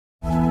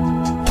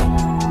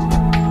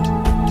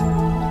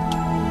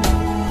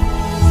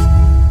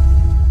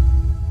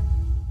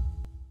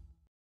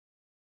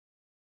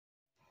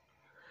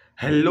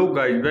Hello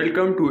guys,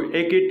 welcome to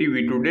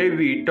AKTV. Today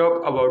we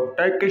talk about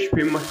Turkish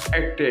famous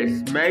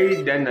actress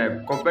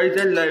Meryem,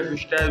 comparison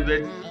lifestyle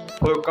with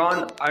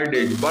Furkan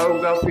Andic,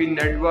 biography,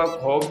 network,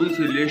 hobbies,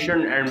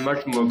 relation and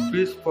much more.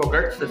 Please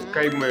forget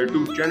subscribe my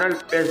YouTube channel,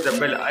 press the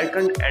bell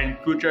icon and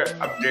future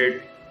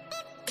update.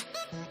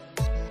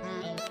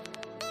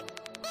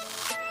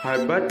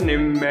 Her birth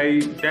name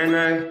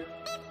Meryem,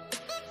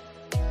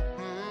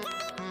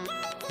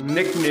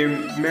 nickname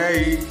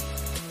Mary.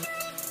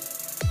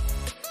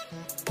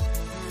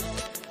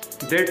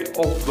 Date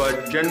of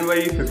birth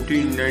January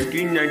 15,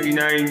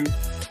 1999.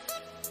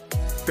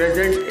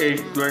 Present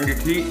age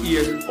 23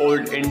 years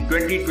old in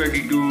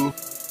 2022.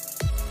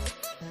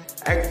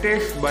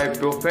 Actress by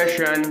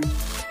profession.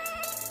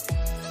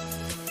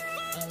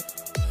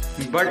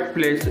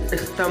 Birthplace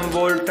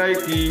Istanbul,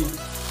 Turkey.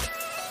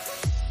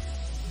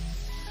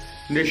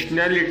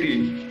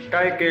 Nationality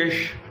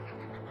Turkish.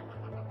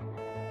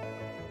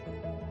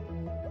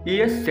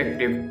 Years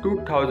active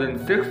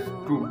 2006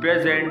 to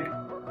present.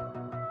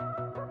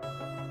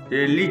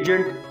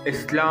 Religion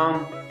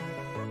Islam.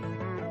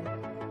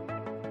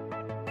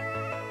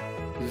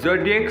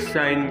 Zodiac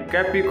sign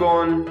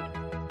Capricorn.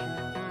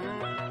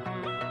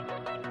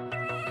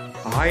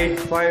 Height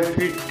 5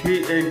 feet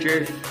 3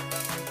 inches.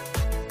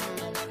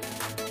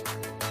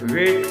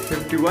 Weight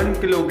 51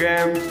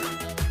 kilograms.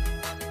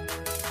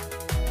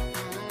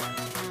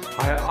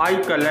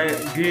 Eye color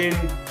green.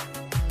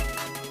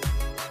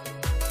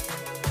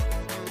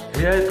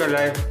 Hair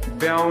color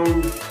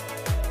brown.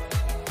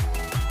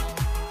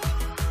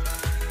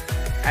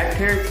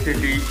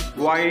 Ethnicity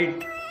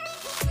white.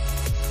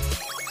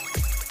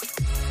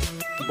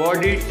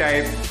 Body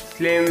type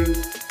slim.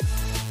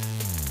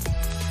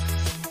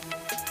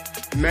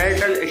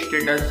 Marital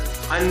status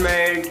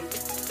unmarried.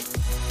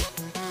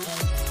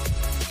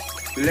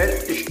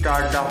 Let's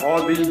start the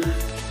hobby.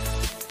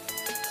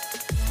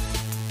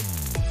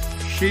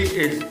 She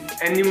is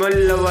animal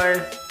lover.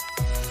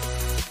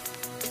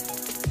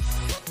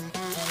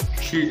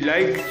 She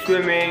likes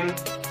swimming.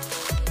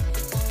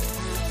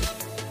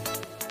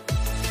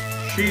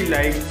 She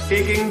likes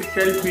taking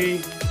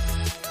selfie.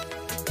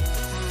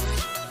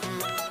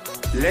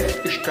 Let's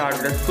start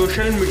the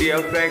social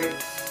media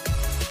facts.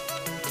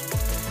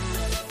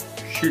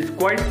 She's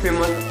quite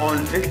famous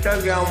on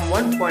Instagram,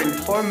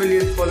 1.4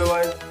 million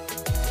followers.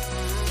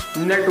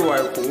 Net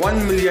worth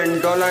 $1 million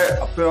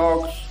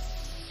approx.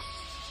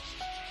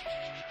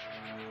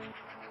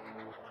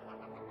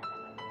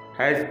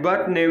 Has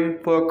birth name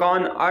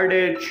Furkan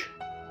Andic.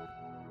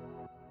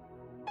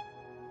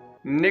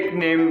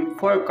 Nickname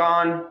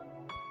Furkan.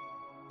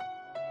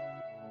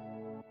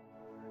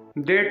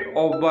 Date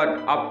of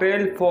birth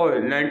April 4,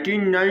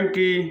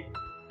 1990.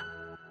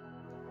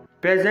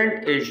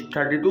 Present age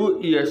 32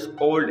 years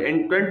old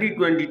in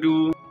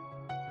 2022.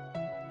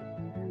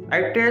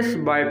 Actress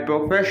by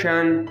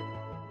profession.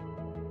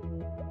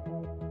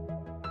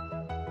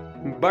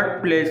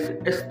 Birthplace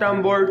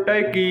Istanbul,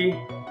 Turkey.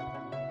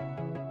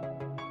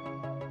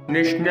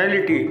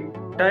 Nationality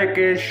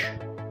Turkish.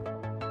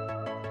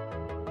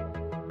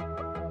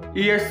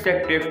 Years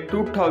active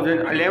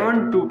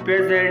 2011 to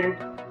present.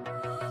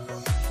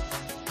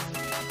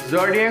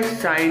 Zodiac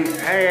sign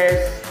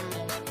Aries.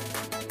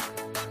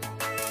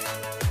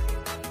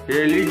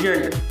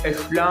 Religion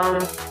Islam.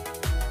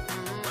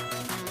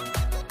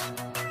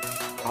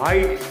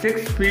 Height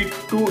 6 feet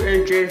 2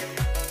 inches.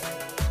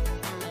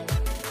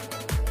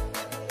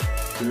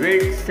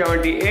 Weight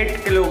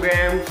 78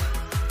 kilograms.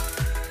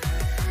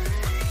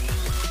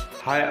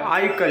 Her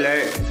eye color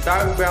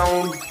dark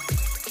brown.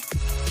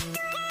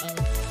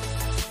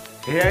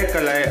 Hair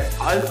color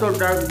also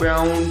dark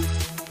brown.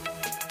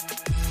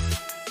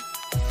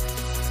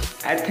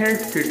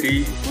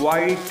 Ethnicity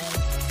white.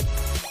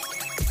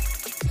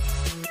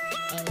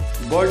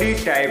 Body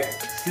type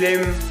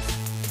slim.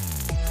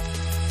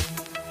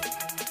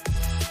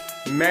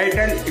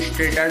 Marital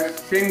status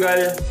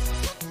single.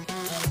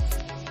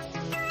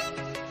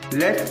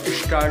 Let's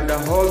start the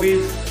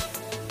hobbies.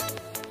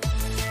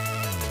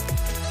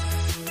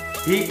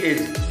 He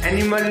is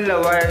animal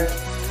lover.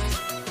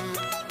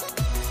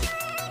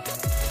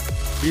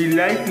 He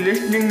likes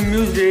listening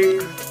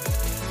music.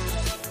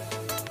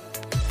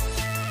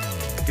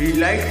 He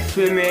likes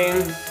swimming.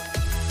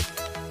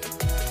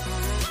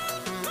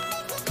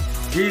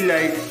 He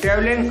likes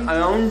traveling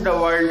around the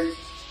world.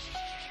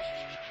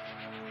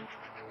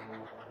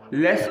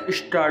 Let's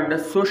start the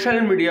social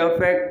media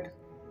fact.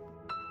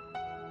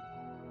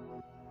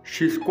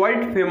 She's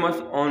quite famous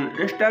on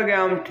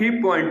Instagram,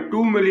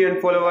 3.2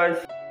 million followers.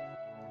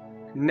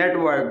 Net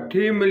worth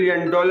 $3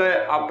 million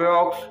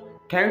approx.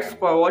 Thanks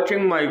for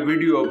watching my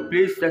video.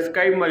 Please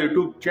subscribe my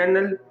YouTube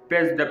channel,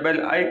 press the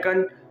bell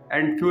icon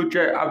and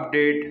future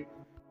update.